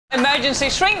emergency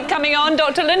shrink coming on,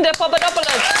 Dr. Linda Papadopoulos.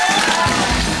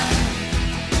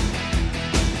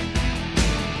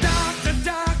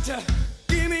 Doctor,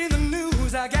 give me the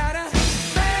news. I got a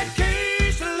bad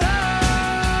case of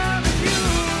love with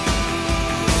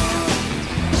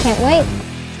you. Can't wait.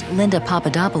 Linda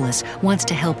Papadopoulos wants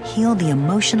to help heal the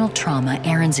emotional trauma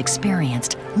Erin's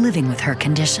experienced living with her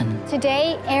condition.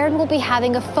 Today, Erin will be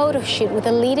having a photo shoot with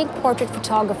a leading portrait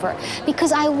photographer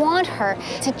because I want her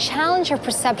to challenge her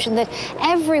perception that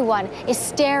everyone is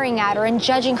staring at her and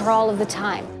judging her all of the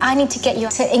time. I need to get you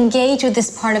to engage with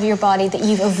this part of your body that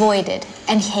you've avoided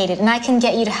and hated, and I can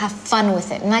get you to have fun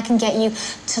with it, and I can get you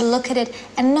to look at it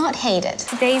and not hate it.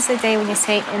 Today's the day when you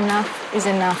say enough is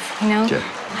enough, you know? Yeah.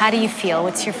 How do you feel?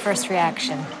 What's your first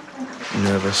reaction?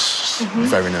 Nervous,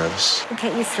 very nervous. We'll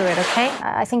get you through it, okay?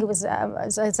 I think it was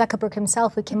Zuckerberg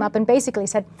himself who came up and basically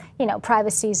said, you know,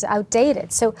 privacy's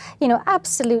outdated. So, you know,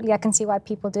 absolutely I can see why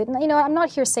people do it. And, you know, I'm not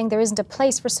here saying there isn't a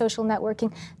place for social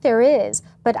networking. There is.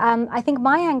 But I think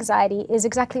my anxiety is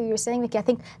exactly what you're saying, Vicky. I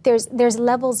think there's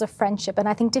levels of friendship, and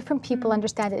I think different people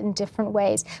understand it in different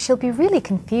ways. She'll be really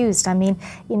confused. I mean,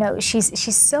 you know,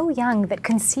 she's so young that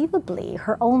conceivably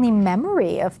her only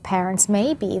memory of parents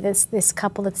may be this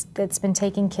couple that's been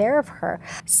taking care of her.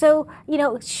 So, you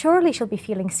know, surely she'll be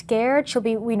feeling scared. She'll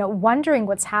be, you know, wondering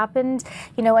what's happened,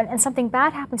 you know, and something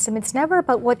bad happens to them. It's never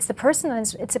about what's the person,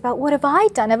 it's about what have I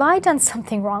done? Have I done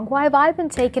something wrong? Why have I been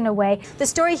taken away? The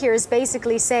story here is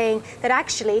basically saying that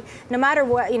actually, no matter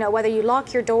what, you know, whether you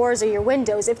lock your doors or your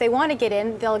windows, if they want to get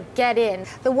in, they'll get in.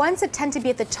 The ones that tend to be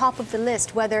at the top of the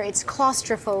list, whether it's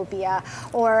claustrophobia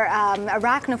or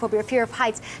arachnophobia or fear of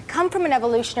heights, come from an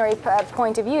evolutionary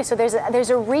point of view. So there's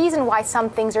a reason why some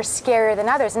things are scarier than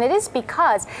others, and it is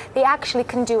because they actually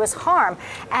can do us harm.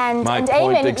 And My and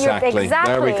point, Eamon, exactly.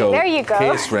 There we go. There you go.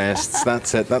 Case rests.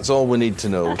 That's it. That's all we need to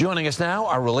know. Joining us now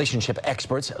are relationship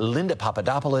experts Linda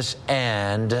Papadopoulos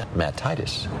and Matt Titus.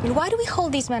 Why do we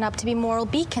hold these men up to be moral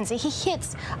beacons? He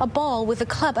hits a ball with a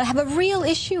club. I have a real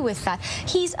issue with that.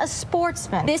 He's a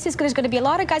sportsman. There's going to be a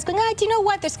lot of guys going, do you know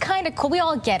what? That's kind of cool. We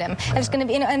all get him. And there's going to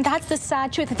be, you know, and that's the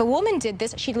sad truth. If a woman did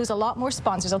this, she'd lose a lot more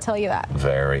sponsors. I'll tell you that.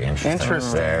 Very interesting.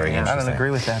 Very interesting. I don't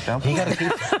agree with that, though. You got to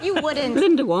keep. You wouldn't.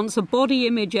 Linda wants a body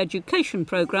image education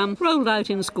programme rolled out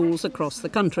in schools across the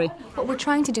country. What we're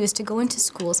trying to do is to go into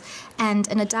schools and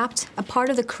adapt a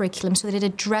part of the curriculum so that it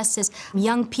addresses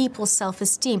young people's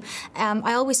self-esteem.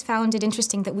 I always found it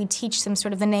interesting that we teach them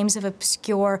sort of the names of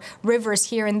obscure rivers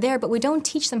here and there, but we don't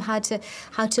teach them how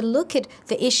to look at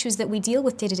the issues that we deal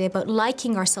with day to day about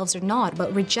liking ourselves or not,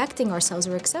 about rejecting ourselves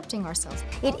or accepting ourselves.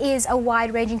 It is a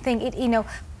wide-ranging thing. You know,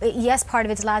 yes, part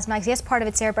of it's lasmags, yes, part of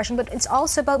it's airbrushing, but it's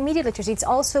also about media literacy. It's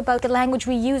also about the language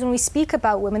we use when we speak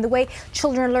about women, the way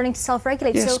children are learning to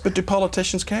self-regulate. Yes, so, but do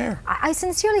politicians care? I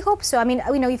sincerely hope so. I mean,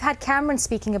 you know, you've had Cameron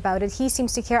speaking about it. He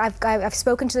seems to care. I've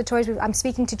spoken to the Tories. I'm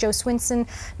speaking to Jo Swinson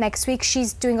next week.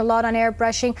 She's doing a lot on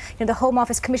airbrushing. You know, the Home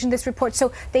Office commissioned this report,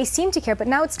 so they seem to care. But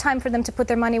now it's time for them to put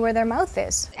their money where their mouth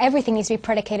is. Everything needs to be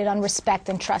predicated on respect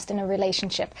and trust in a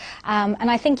relationship.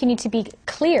 And I think you need to be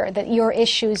clear that your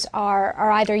issues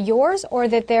are either yours or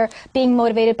that they're being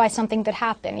motivated by something that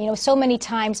happened. You know, so many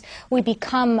times we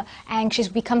become anxious,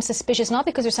 become suspicious, not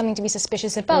because there's something to be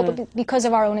suspicious about, but because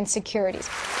of our own insecurities.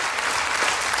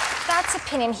 That's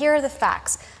opinion. Here are the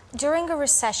facts. During a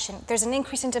recession, there's an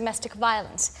increase in domestic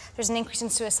violence, there's an increase in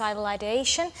suicidal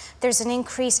ideation, there's an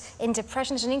increase in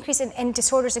depression, there's an increase in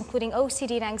disorders including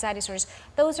OCD and anxiety disorders.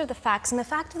 Those are the facts. And the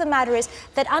fact of the matter is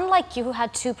that unlike you, who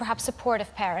had two perhaps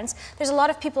supportive parents, there's a lot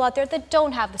of people out there that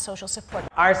don't have the social support.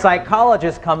 Our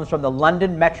psychologist comes from the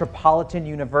London Metropolitan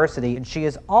University, and she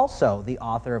is also the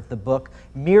author of the book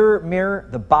Mirror, Mirror,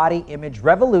 the Body Image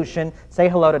Revolution. Say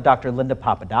hello to Dr. Linda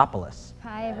Papadopoulos.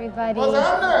 Hi, everybody. What's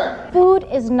happening? Food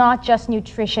is not just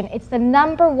nutrition. It's the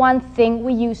 #1 thing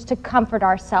we use to comfort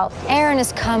ourselves. Erin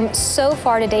has come so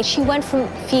far today. She went from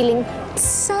feeling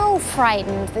so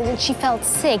frightened that she felt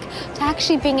sick to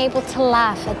actually being able to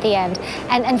laugh at the end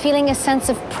and feeling a sense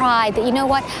of pride that, you know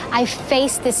what, I've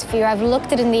faced this fear, I've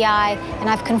looked it in the eye, and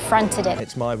I've confronted it.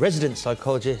 It's my resident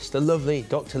psychologist, the lovely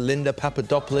Dr. Linda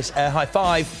Papadopoulos. Air high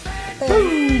five.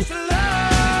 Boom.